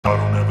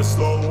never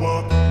slow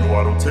up, no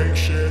I don't take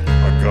shit.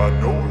 I got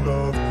no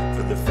love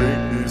for the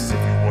fakeness.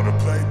 If you wanna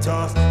play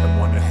tough and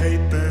wanna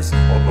hate this,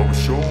 I'll always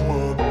show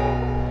up.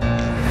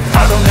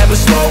 I don't ever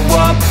slow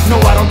up,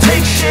 no I don't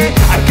take shit.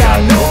 I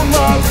got no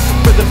love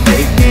for the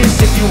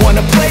fakeness. If you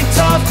wanna play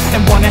tough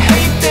and wanna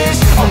hate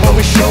this, I'll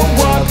always show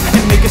up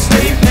and make a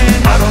statement.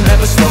 I don't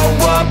ever slow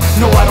up,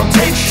 no I don't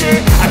take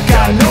shit. I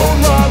got no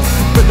love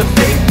for the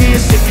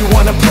fakeness. If you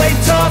wanna play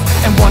tough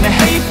and wanna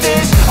hate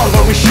this, I'll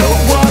always show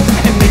up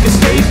and make a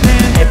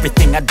statement.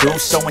 Everything I do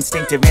so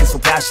instinctive and so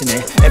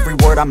passionate. Every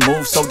word I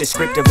move so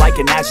descriptive like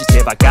an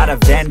adjective. I got a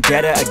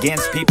vendetta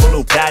against people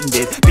who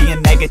patented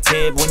being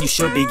negative when you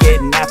should be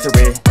getting after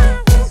it.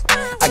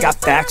 I got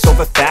facts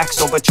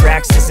over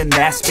tracks, this and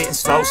that. Spitting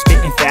slow,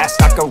 spitting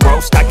fast. I could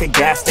roast, I could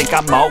gas. Think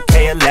I'm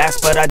okay at last, but I